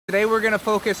Today we're going to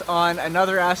focus on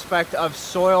another aspect of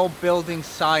soil building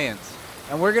science,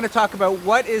 and we're going to talk about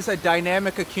what is a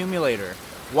dynamic accumulator.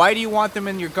 Why do you want them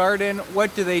in your garden?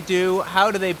 What do they do? How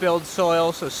do they build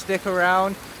soil? So stick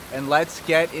around and let's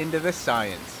get into the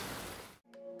science.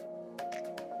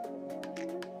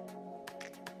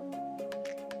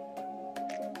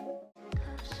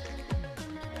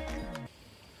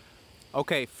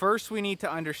 Okay, first we need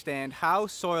to understand how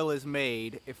soil is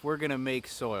made if we're going to make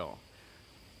soil.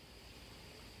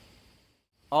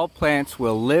 All plants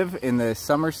will live in the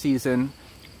summer season,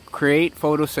 create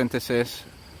photosynthesis,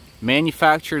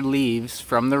 manufacture leaves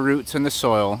from the roots in the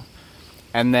soil,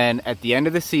 and then at the end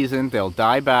of the season they'll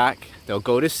die back, they'll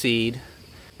go to seed,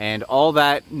 and all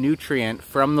that nutrient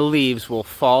from the leaves will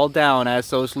fall down as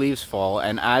those leaves fall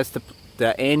and as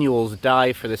the annuals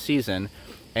die for the season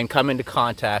and come into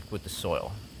contact with the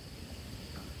soil.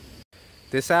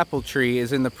 This apple tree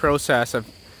is in the process of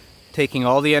taking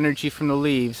all the energy from the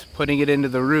leaves, putting it into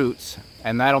the roots,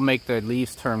 and that'll make the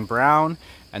leaves turn brown,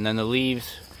 and then the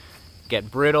leaves get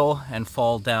brittle and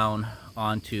fall down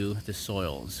onto the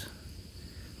soils.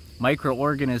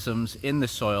 Microorganisms in the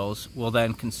soils will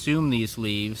then consume these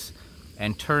leaves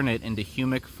and turn it into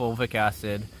humic, fulvic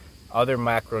acid, other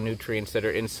macronutrients that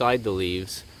are inside the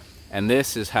leaves, and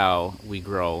this is how we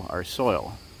grow our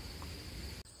soil.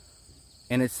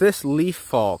 And it's this leaf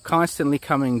fall constantly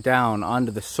coming down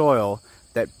onto the soil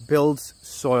that builds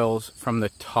soils from the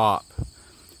top.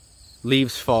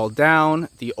 Leaves fall down,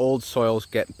 the old soils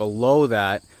get below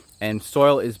that, and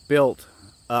soil is built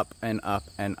up and up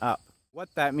and up.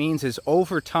 What that means is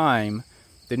over time,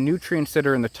 the nutrients that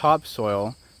are in the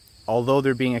topsoil, although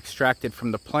they're being extracted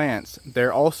from the plants,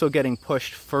 they're also getting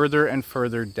pushed further and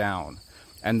further down.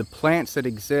 And the plants that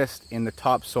exist in the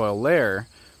topsoil layer,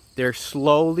 they're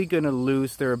slowly going to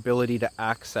lose their ability to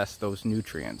access those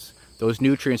nutrients. Those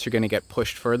nutrients are going to get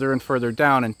pushed further and further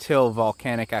down until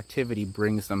volcanic activity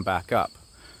brings them back up.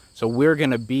 So we're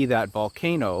going to be that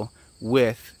volcano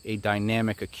with a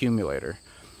dynamic accumulator.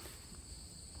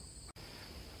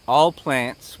 All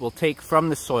plants will take from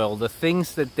the soil the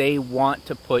things that they want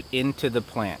to put into the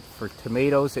plant. For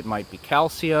tomatoes, it might be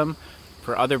calcium.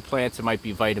 For other plants, it might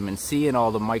be vitamin C and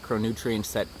all the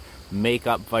micronutrients that make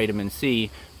up vitamin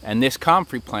C. And this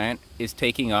comfrey plant is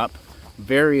taking up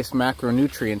various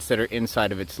macronutrients that are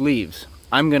inside of its leaves.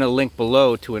 I'm going to link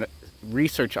below to a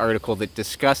research article that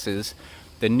discusses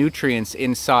the nutrients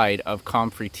inside of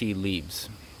comfrey tea leaves.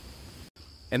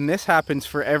 And this happens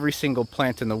for every single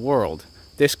plant in the world.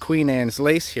 This Queen Anne's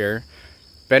lace here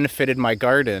benefited my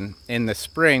garden in the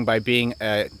spring by being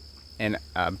a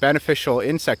beneficial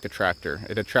insect attractor.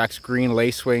 It attracts green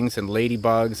lacewings and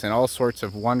ladybugs and all sorts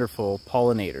of wonderful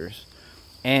pollinators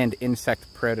and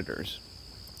insect predators.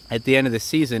 At the end of the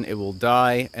season, it will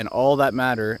die and all that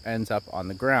matter ends up on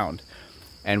the ground.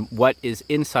 And what is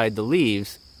inside the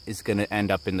leaves is going to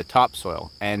end up in the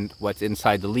topsoil. And what's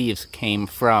inside the leaves came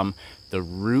from the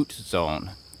root zone.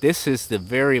 This is the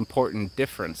very important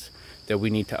difference that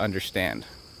we need to understand.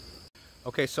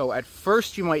 Okay, so at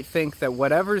first you might think that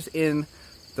whatever's in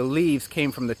the leaves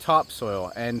came from the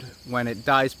topsoil, and when it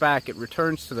dies back, it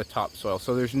returns to the topsoil,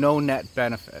 so there's no net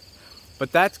benefit.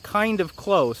 But that's kind of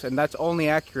close, and that's only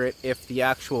accurate if the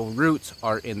actual roots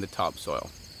are in the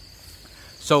topsoil.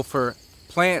 So for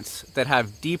plants that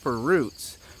have deeper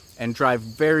roots and drive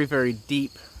very, very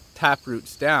deep tap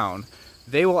roots down,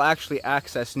 they will actually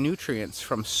access nutrients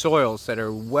from soils that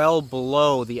are well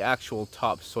below the actual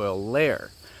topsoil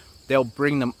layer. They'll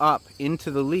bring them up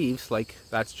into the leaves, like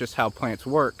that's just how plants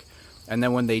work. And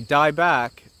then when they die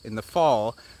back in the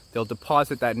fall, they'll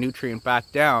deposit that nutrient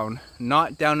back down,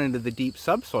 not down into the deep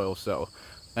subsoil, so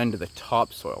into the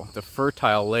topsoil, the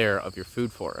fertile layer of your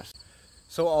food forest.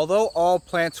 So although all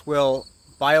plants will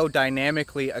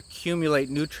biodynamically accumulate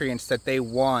nutrients that they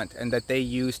want and that they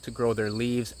use to grow their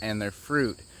leaves and their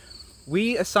fruit,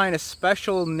 we assign a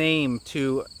special name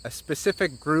to a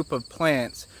specific group of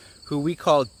plants who we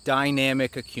call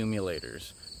dynamic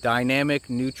accumulators, dynamic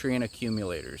nutrient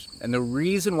accumulators. And the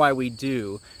reason why we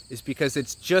do is because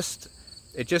it just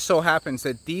so happens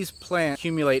that these plants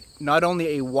accumulate not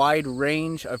only a wide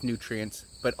range of nutrients,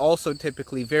 but also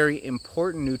typically very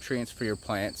important nutrients for your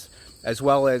plants, as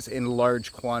well as in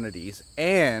large quantities.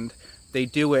 And they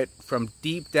do it from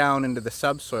deep down into the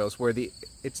subsoils where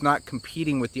it's not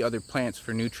competing with the other plants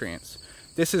for nutrients.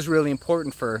 This is really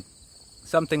important for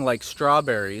something like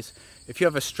strawberries. If you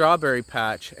have a strawberry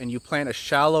patch and you plant a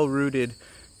shallow-rooted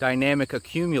dynamic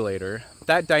accumulator,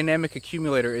 that dynamic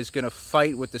accumulator is going to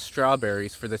fight with the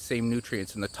strawberries for the same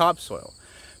nutrients in the topsoil.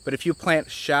 But if you plant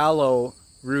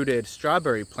shallow-rooted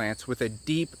strawberry plants with a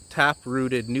deep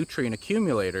tap-rooted nutrient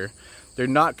accumulator, they're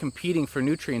not competing for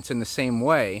nutrients in the same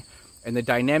way, and the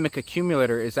dynamic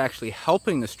accumulator is actually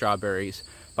helping the strawberries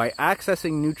by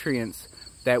accessing nutrients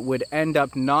that would end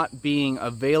up not being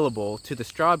available to the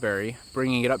strawberry,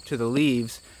 bringing it up to the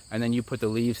leaves, and then you put the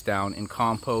leaves down in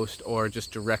compost or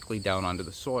just directly down onto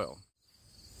the soil.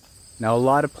 Now, a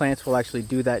lot of plants will actually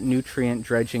do that nutrient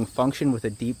dredging function with a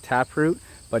deep taproot,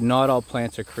 but not all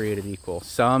plants are created equal.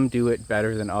 Some do it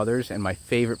better than others, and my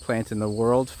favorite plant in the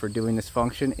world for doing this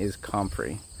function is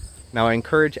Comfrey. Now, I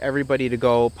encourage everybody to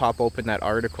go pop open that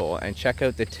article and check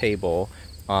out the table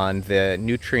on the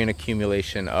nutrient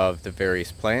accumulation of the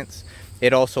various plants.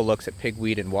 It also looks at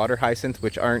pigweed and water hyacinth,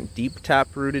 which aren't deep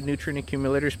tap-rooted nutrient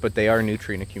accumulators, but they are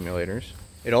nutrient accumulators.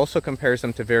 It also compares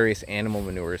them to various animal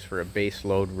manures for a base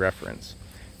load reference.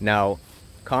 Now,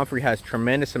 Comfrey has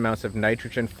tremendous amounts of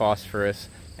nitrogen, phosphorus,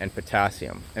 and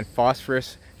potassium. And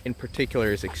phosphorus in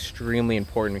particular is extremely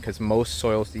important because most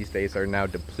soils these days are now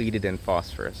depleted in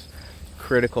phosphorus.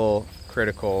 Critical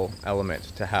element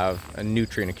to have a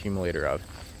nutrient accumulator of.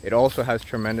 It also has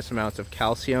tremendous amounts of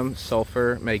calcium,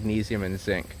 sulfur, magnesium, and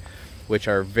zinc, which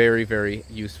are very, very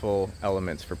useful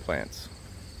elements for plants.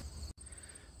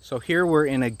 So here we're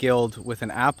in a guild with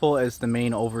an apple as the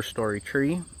main overstory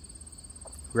tree,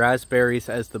 raspberries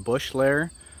as the bush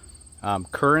layer,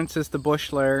 currants as the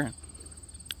bush layer.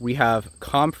 We have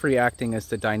Comfrey acting as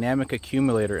the dynamic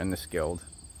accumulator in this guild.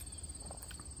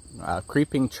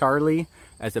 Creeping Charlie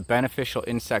as a beneficial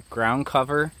insect ground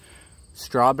cover,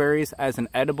 strawberries as an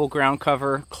edible ground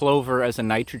cover, clover as a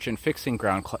nitrogen fixing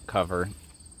ground cover,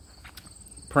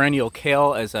 perennial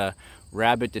kale as a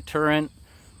rabbit deterrent,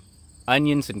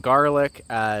 onions and garlic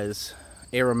as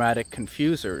aromatic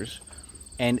confusers.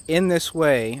 And in this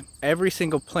way, every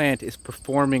single plant is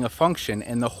performing a function,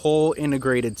 and the whole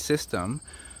integrated system,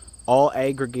 all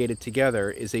aggregated together,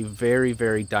 is a very,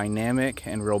 very dynamic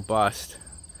and robust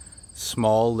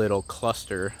small little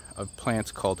cluster of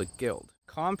plants called a guild.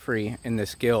 Comfrey in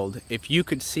this guild, if you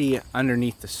could see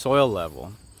underneath the soil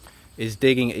level, is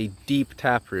digging a deep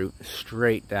taproot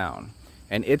straight down.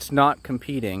 And it's not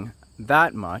competing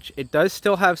that much. It does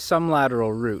still have some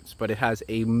lateral roots, but it has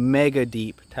a mega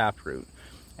deep taproot.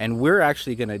 And we're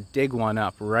actually going to dig one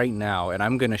up right now, and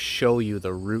I'm going to show you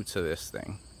the roots of this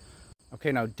thing.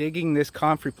 Okay, now digging this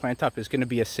Comfrey plant up is going to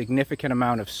be a significant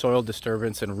amount of soil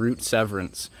disturbance and root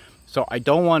severance. So I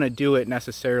don't want to do it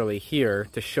necessarily here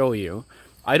to show you.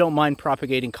 I don't mind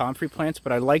propagating Comfrey plants,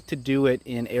 but I like to do it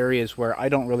in areas where I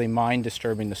don't really mind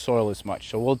disturbing the soil as much.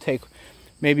 So we'll take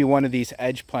maybe one of these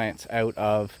edge plants out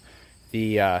of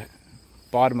the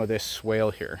bottom of this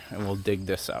swale here, and we'll dig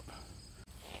this up.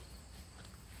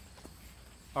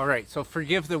 All right, so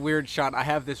forgive the weird shot. I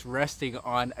have this resting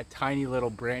on a tiny little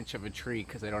branch of a tree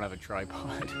because I don't have a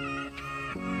tripod.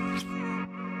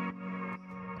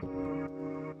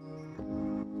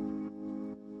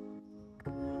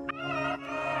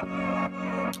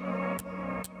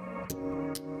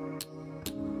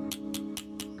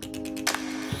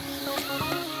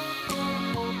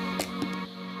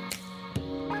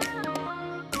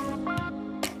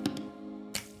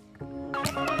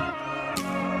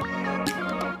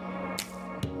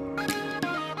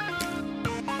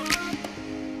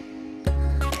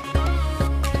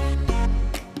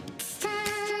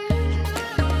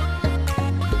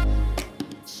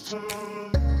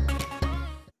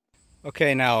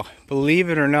 Okay, now, believe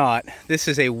it or not, this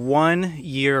is a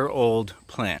 1-year-old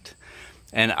plant,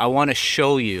 and I want to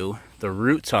show you the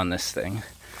roots on this thing.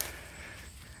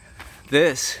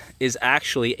 This is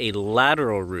actually a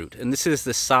lateral root, and this is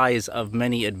the size of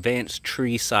many advanced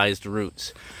tree-sized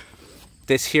roots.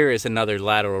 This here is another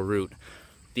lateral root.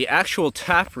 The actual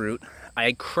taproot,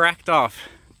 I cracked off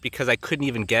because I couldn't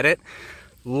even get it.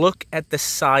 Look at the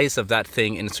size of that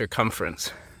thing in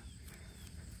circumference.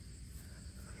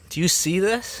 Do you see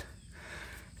this?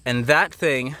 And that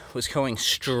thing was going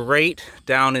straight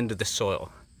down into the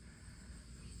soil.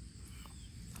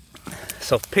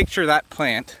 So picture that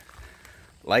plant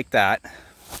like that,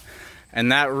 and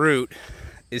that root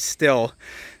is still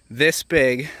this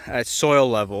big at soil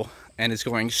level and is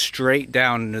going straight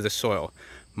down into the soil,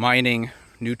 mining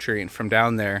nutrient from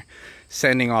down there,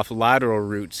 sending off lateral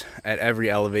roots at every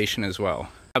elevation as well.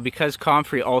 Now, because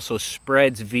Comfrey also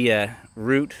spreads via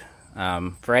root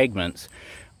fragments,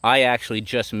 I actually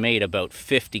just made about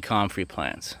 50 Comfrey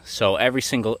plants. So every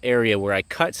single area where I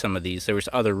cut some of these, there was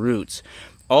other roots.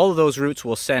 All of those roots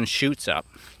will send shoots up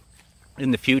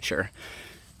in the future.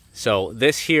 So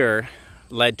this here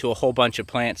led to a whole bunch of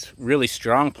plants, really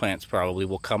strong plants probably,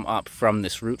 will come up from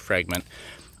this root fragment.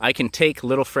 I can take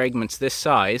little fragments this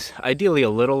size, ideally a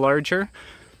little larger,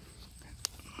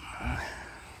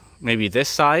 maybe this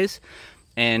size,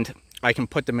 and I can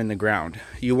put them in the ground.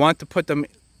 You want to put them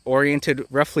oriented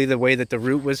roughly the way that the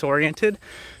root was oriented.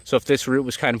 So if this root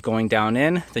was kind of going down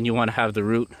in, then you want to have the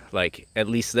root like at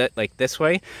least that, like this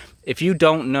way. If you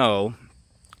don't know,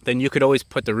 then you could always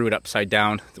put the root upside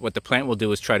down. What the plant will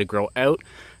do is try to grow out,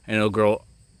 and it'll grow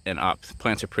and up. The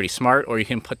plants are pretty smart, or you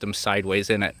can put them sideways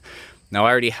in it. Now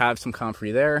I already have some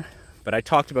comfrey there, but I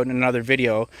talked about in another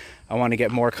video, I want to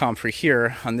get more comfrey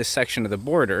here on this section of the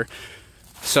border.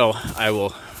 So I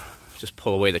will just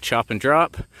pull away the chop and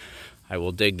drop. I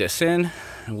will dig this in,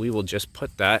 and we will just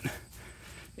put that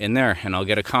in there, and I'll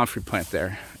get a comfrey plant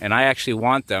there. And I actually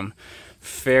want them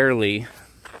fairly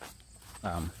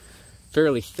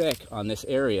thick on this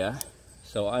area.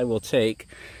 So I will take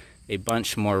a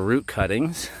bunch more root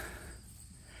cuttings,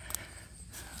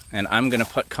 and I'm gonna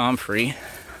put comfrey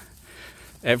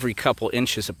every couple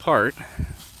inches apart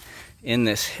in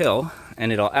this hill,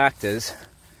 and it'll act as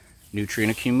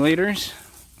nutrient accumulators,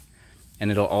 and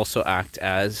it'll also act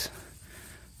as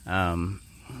a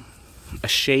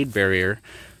shade barrier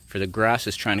for the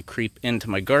grasses trying to creep into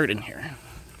my garden here.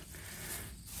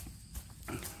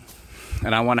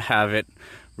 And I want to have it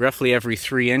roughly every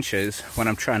 3 inches when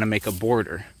I'm trying to make a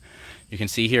border. You can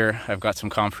see here I've got some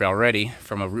comfrey already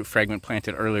from a root fragment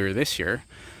planted earlier this year,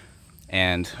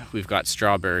 and we've got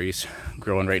strawberries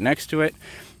growing right next to it.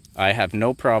 I have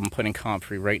no problem putting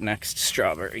comfrey right next to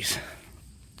strawberries.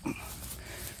 We'll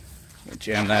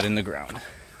jam that in the ground.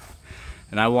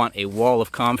 And I want a wall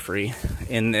of comfrey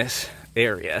in this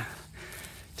area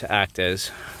to act as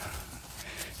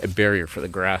a barrier for the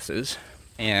grasses,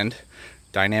 and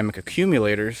dynamic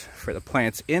accumulators for the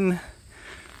plants in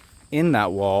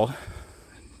that wall,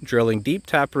 drilling deep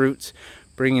tap roots,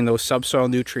 bringing those subsoil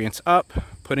nutrients up,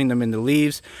 putting them in the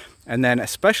leaves. And then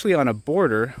especially on a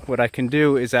border, what I can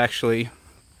do is actually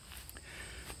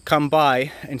come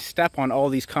by and step on all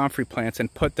these comfrey plants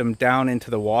and put them down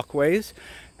into the walkways,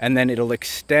 and then it'll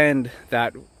extend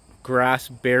that grass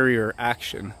barrier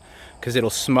action, because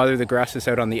it'll smother the grasses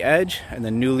out on the edge, and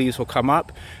then new leaves will come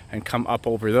up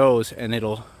over those, and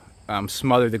it'll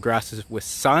smother the grasses with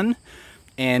sun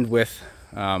and with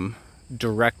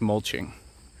direct mulching.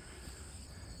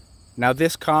 Now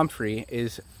this comfrey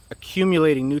is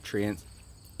accumulating nutrients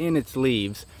in its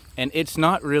leaves, and it's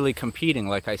not really competing,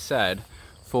 like I said,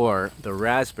 for the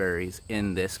raspberries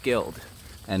in this guild.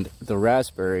 And the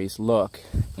raspberries look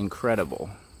incredible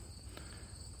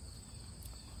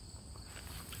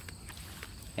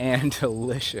and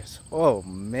delicious. Oh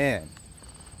man.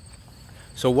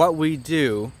 So what we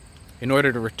do in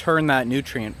order to return that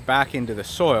nutrient back into the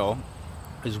soil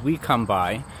is we come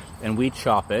by and we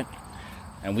chop it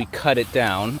and we cut it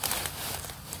down,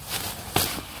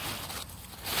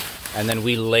 and then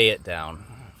we lay it down.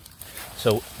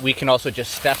 So we can also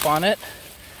just step on it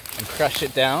and crush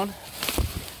it down,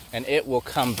 and it will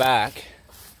come back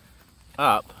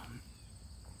up.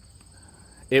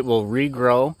 It will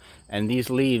regrow, and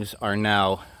these leaves are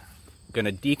now going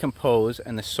to decompose,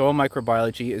 and the soil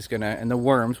microbiology is going to, and the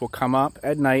worms will come up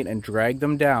at night and drag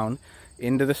them down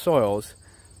into the soils.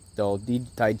 They'll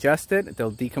digest it, they'll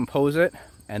decompose it,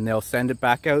 and they'll send it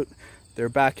back out their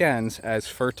back ends as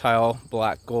fertile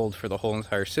black gold for the whole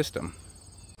entire system.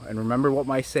 And remember what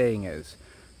my saying is: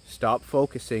 stop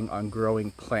focusing on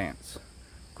growing plants.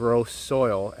 Grow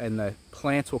soil, and the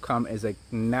plants will come as a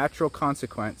natural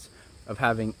consequence of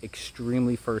having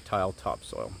extremely fertile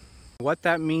topsoil. What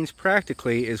that means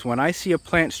practically is when I see a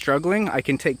plant struggling, I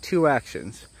can take 2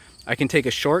 actions. I can take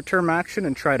a short-term action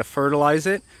and try to fertilize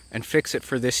it and fix it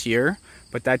for this year,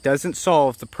 but that doesn't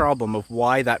solve the problem of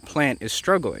why that plant is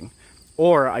struggling.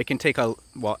 Or I can take a,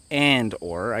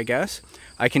 I guess,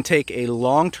 I can take a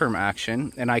long-term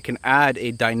action and I can add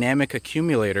a dynamic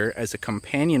accumulator as a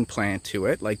companion plant to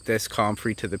it, like this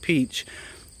comfrey to the peach,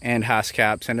 and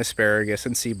haskcaps and asparagus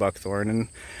and sea buckthorn and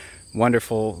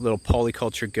wonderful little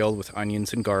polyculture guild with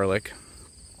onions and garlic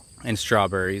and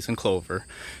strawberries and clover.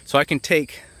 So I can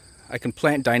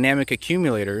plant dynamic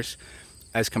accumulators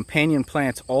as companion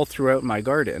plants all throughout my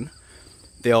garden.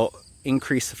 They'll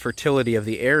increase the fertility of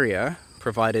the area,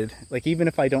 provided, like, even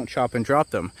if I don't chop and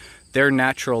drop them, their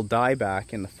natural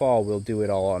dieback in the fall will do it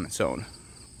all on its own.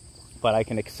 But I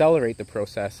can accelerate the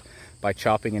process by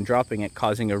chopping and dropping it,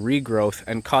 causing a regrowth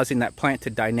and causing that plant to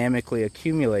dynamically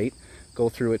accumulate, go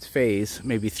through its phase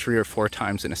maybe 3 or 4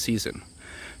 times in a season.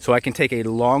 So I can take a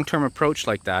long-term approach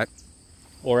like that,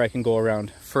 or I can go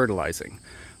around fertilizing.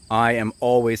 I am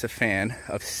always a fan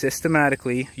of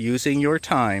systematically using your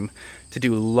time to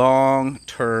do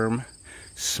long-term,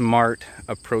 smart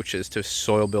approaches to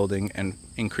soil building and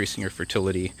increasing your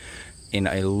fertility in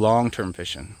a long-term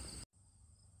vision.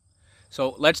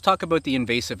 So let's talk about the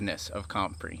invasiveness of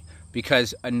comfrey.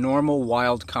 because a normal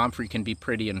wild comfrey can be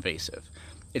pretty invasive.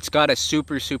 It's got a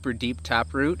super deep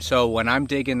taproot, so when I'm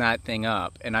digging that thing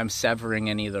up and I'm severing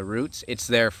any of the roots, it's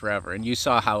there forever. And you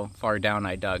saw how far down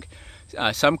I dug.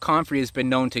 Some comfrey has been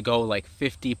known to go like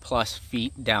 50+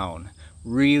 feet down.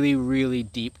 Really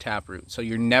deep taproot. So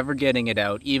you're never getting it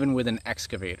out, even with an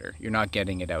excavator. You're not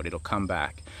getting it out, it'll come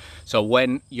back. So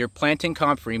when you're planting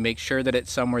comfrey, make sure that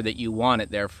it's somewhere that you want it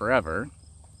there forever.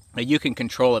 You can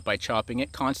control it by chopping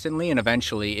it constantly, and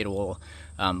eventually it will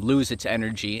lose its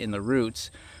energy in the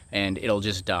roots and it'll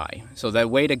just die. So the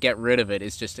way to get rid of it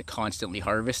is just to constantly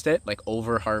harvest it, like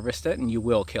over harvest it, and you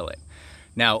will kill it.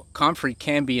 Now, comfrey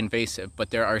can be invasive, but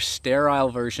there are sterile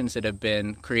versions that have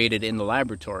been created in the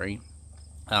laboratory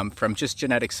from just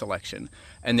genetic selection,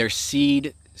 and they're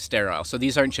seed sterile. So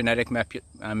these aren't genetic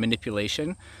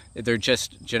manipulation, they're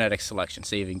just genetic selection,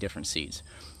 saving different seeds.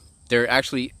 They're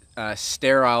actually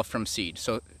sterile from seed.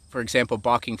 So for example,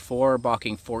 Bocking 4,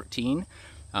 Bocking 14,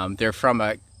 they're from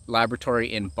a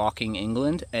laboratory in Bocking,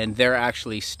 England, and they're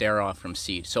actually sterile from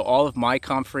seed. So all of my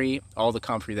comfrey, all the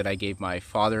comfrey that I gave my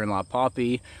father-in-law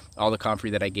Poppy, all the comfrey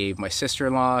that I gave my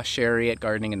sister-in-law Sherry at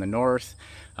Gardening in the North,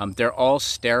 they're all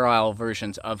sterile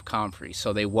versions of comfrey,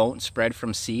 so they won't spread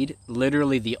from seed.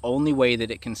 Literally the only way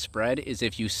that it can spread is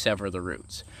if you sever the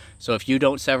roots. So if you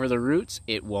don't sever the roots,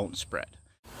 it won't spread.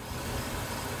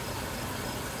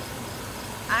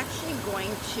 Actually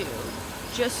going to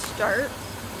just start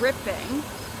ripping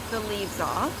the leaves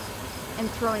off and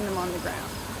throwing them on the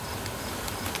ground.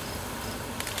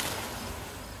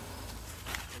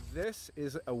 This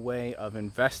is a way of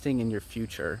investing in your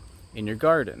future in your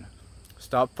garden.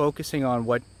 Stop focusing on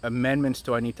what amendments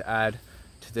do I need to add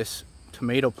to this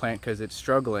tomato plant because it's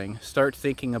struggling. Start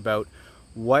thinking about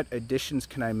what additions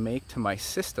can I make to my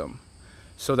system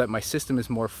so that my system is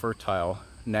more fertile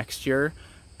next year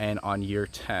and on year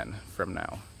 10 from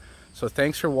now. So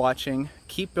thanks for watching.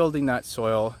 Keep building that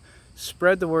soil.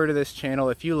 Spread the word of this channel.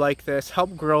 If you like this,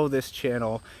 help grow this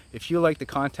channel. If you like the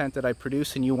content that I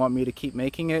produce and you want me to keep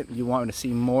making it, you want to see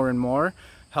more and more,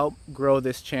 help grow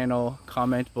this channel.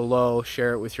 Comment below,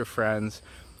 share it with your friends.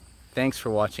 Thanks for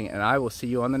watching, and I will see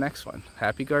you on the next one.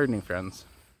 Happy gardening, friends.